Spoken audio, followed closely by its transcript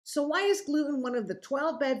So why is gluten one of the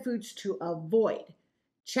 12 bad foods to avoid?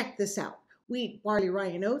 Check this out. Wheat, barley, rye,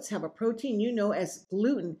 and oats have a protein you know as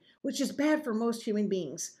gluten, which is bad for most human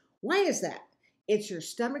beings. Why is that? It's your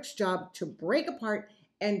stomach's job to break apart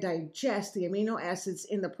and digest the amino acids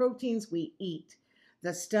in the proteins we eat.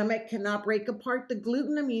 The stomach cannot break apart the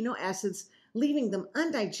gluten amino acids, leaving them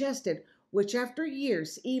undigested, which after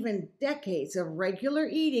years, even decades of regular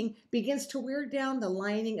eating, begins to wear down the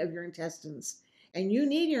lining of your intestines. And you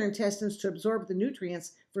need your intestines to absorb the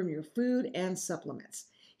nutrients from your food and supplements.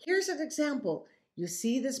 Here's an example. You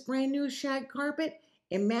see this brand new shag carpet?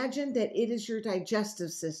 Imagine that it is your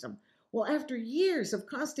digestive system. Well, after years of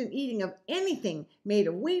constant eating of anything made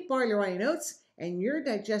of wheat, barley, rye, and oats, and your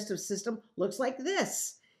digestive system looks like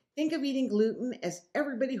this. Think of eating gluten as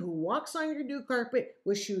everybody who walks on your new carpet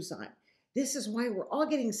with shoes on. This is why we're all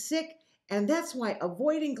getting sick, and that's why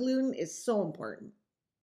avoiding gluten is so important.